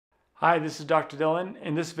Hi, this is Dr. Dhillon.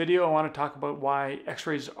 In this video, I want to talk about why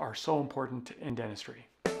X-rays are so important in dentistry.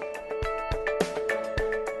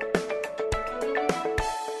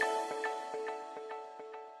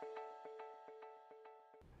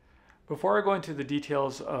 Before I go into the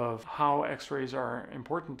details of how X-rays are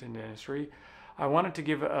important in dentistry, I wanted to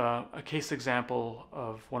give a case example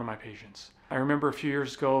of one of my patients. I remember a few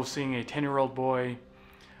years ago seeing a 10-year-old boy,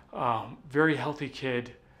 very healthy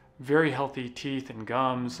kid, very healthy teeth and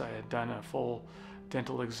gums. I had done a full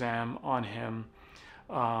dental exam on him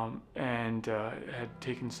and had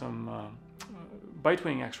taken some bite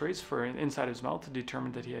wing X-rays for inside his mouth to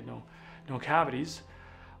determine that he had no cavities.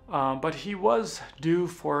 But he was due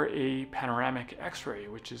for a panoramic X-ray,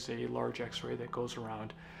 which is a large X-ray that goes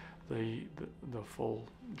around the full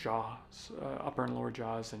jaws, upper and lower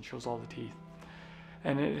jaws, and shows all the teeth.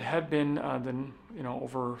 And it had been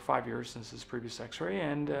over 5 years since his previous X-ray,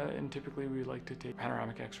 and typically we like to take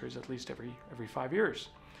panoramic X-rays at least every 5 years.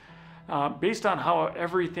 Based on how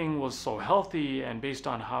everything was so healthy, and based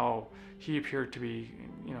on how he appeared to be,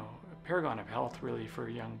 a paragon of health really for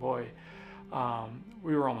a young boy,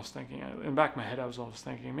 we were almost thinking, in the back of my head I was almost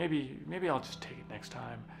thinking, maybe I'll just take it next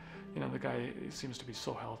time. The guy seems to be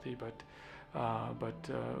so healthy, but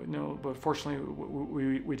fortunately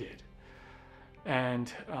we did.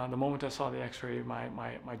 And the moment I saw the X-ray,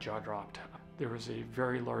 my jaw dropped. There was a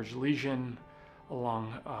very large lesion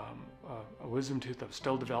along a wisdom tooth that was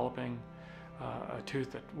still developing, a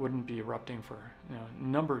tooth that wouldn't be erupting for a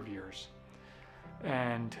number of years,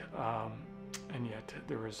 and yet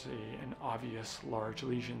there was an obvious large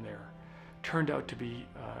lesion there. Turned out to be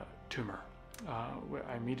a tumor.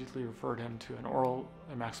 I immediately referred him to an oral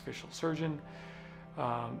and maxillofacial surgeon.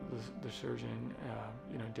 The surgeon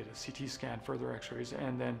did a CT scan, further X-rays,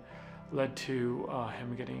 and then led to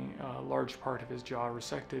him getting a large part of his jaw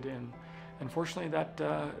resected, and unfortunately that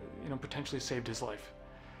potentially saved his life.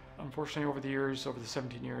 Unfortunately, over the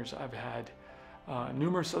 17 years, I've had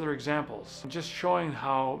numerous other examples, just showing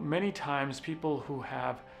how many times people who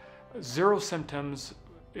have zero symptoms,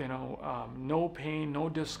 no pain, no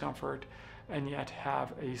discomfort, and yet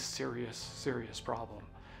have a serious problem.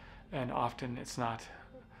 And often it's not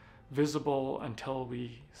visible until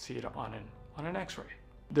we see it on an X-ray.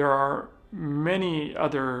 There are many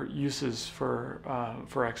other uses for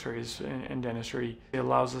X-rays in dentistry. It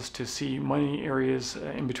allows us to see many areas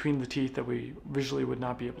in between the teeth that we visually would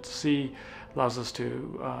not be able to see. Allows us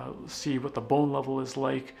to see what the bone level is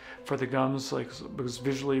like for the gums, because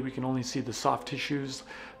visually we can only see the soft tissues,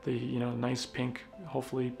 the nice pink,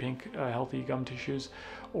 hopefully pink, healthy gum tissues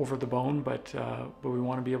over the bone, but we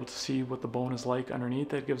want to be able to see what the bone is like underneath.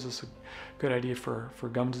 That gives us a good idea for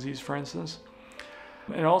gum disease, for instance.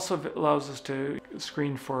 It also allows us to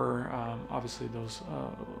screen for obviously those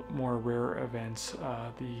more rare events,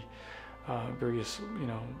 the various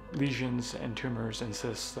lesions and tumors and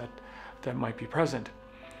cysts that might be present.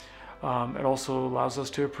 It also allows us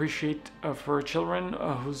to appreciate for children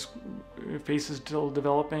whose face is still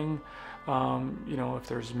developing, if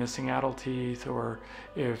there's missing adult teeth, or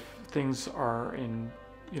if things are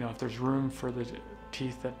if there's room for the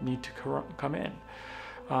teeth that need to come in.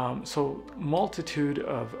 So multitude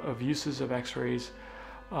of uses of X-rays,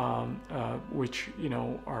 which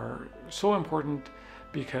are so important,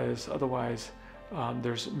 because otherwise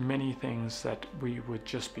there's many things that we would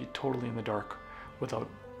just be totally in the dark without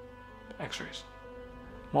X-rays.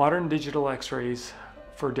 Modern digital X-rays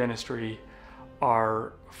for dentistry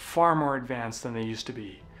are far more advanced than they used to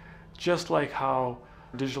be. Just like how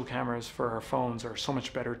digital cameras for our phones are so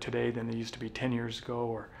much better today than they used to be 10 years ago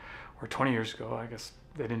or 20 years ago. I guess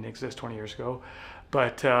they didn't exist 20 years ago.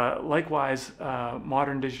 But likewise,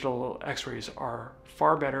 modern digital X-rays are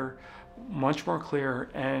far better, much more clear,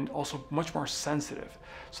 and also much more sensitive.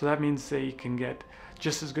 So that means they can get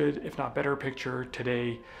just as good, if not better, picture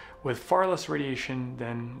today with far less radiation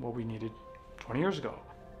than what we needed 20 years ago.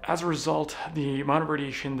 As a result, the amount of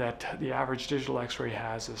radiation that the average digital X-ray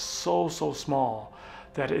has is so small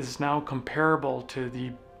that it is now comparable to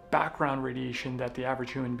the background radiation that the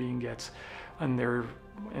average human being gets in a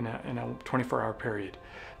 24-hour period.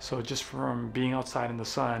 So just from being outside in the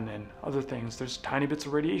sun and other things, there's tiny bits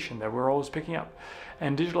of radiation that we're always picking up.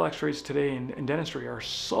 And digital X-rays today in dentistry are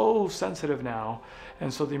so sensitive now,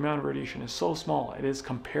 and so the amount of radiation is so small, it is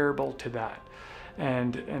comparable to that.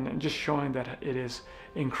 And just showing that it is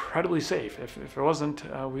incredibly safe. If it wasn't,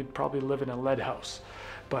 we'd probably live in a lead house.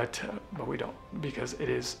 But we don't, because it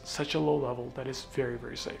is such a low level that is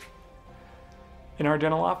very safe. In our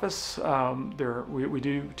dental office, we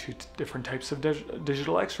do two different types of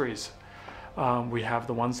digital X-rays. We have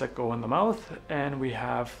the ones that go in the mouth, and we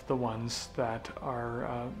have the ones that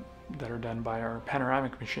are that are done by our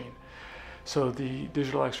Panoramic machine. So the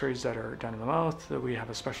digital x-rays that are done in the mouth, we have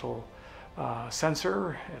a special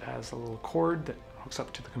sensor. It has a little cord that hooks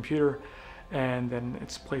up to the computer, and then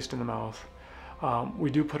it's placed in the mouth. We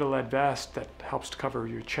do put a lead vest that helps to cover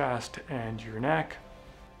your chest and your neck,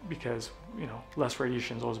 because less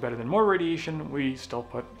radiation is always better than more radiation. We still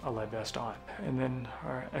put a lead vest on, and then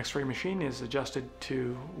our x-ray machine is adjusted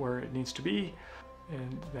to where it needs to be,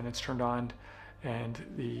 and then it's turned on, and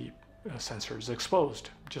the sensor is exposed,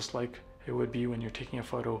 just like it would be when you're taking a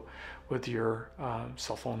photo with your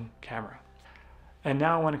cell phone camera. And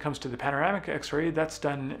now when it comes to the panoramic x-ray, that's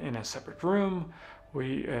done in a separate room.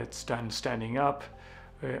 It's done standing up.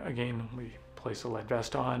 Again, we place a lead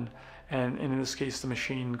vest on, and in this case the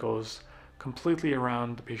machine goes completely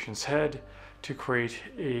around the patient's head to create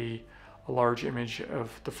a large image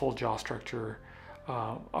of the full jaw structure,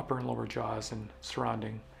 upper and lower jaws, and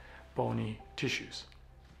surrounding bony tissues.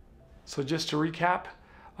 So just to recap,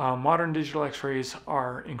 modern digital x-rays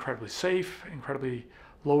are incredibly safe, incredibly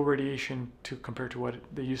low radiation compared to what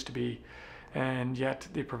they used to be, and yet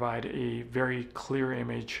they provide a very clear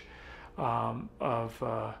image of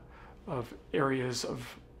areas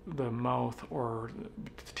of the mouth or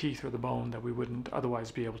the teeth or the bone that we wouldn't otherwise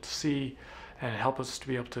be able to see, and help us to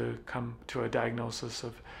be able to come to a diagnosis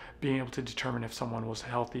of being able to determine if someone was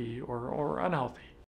healthy or unhealthy.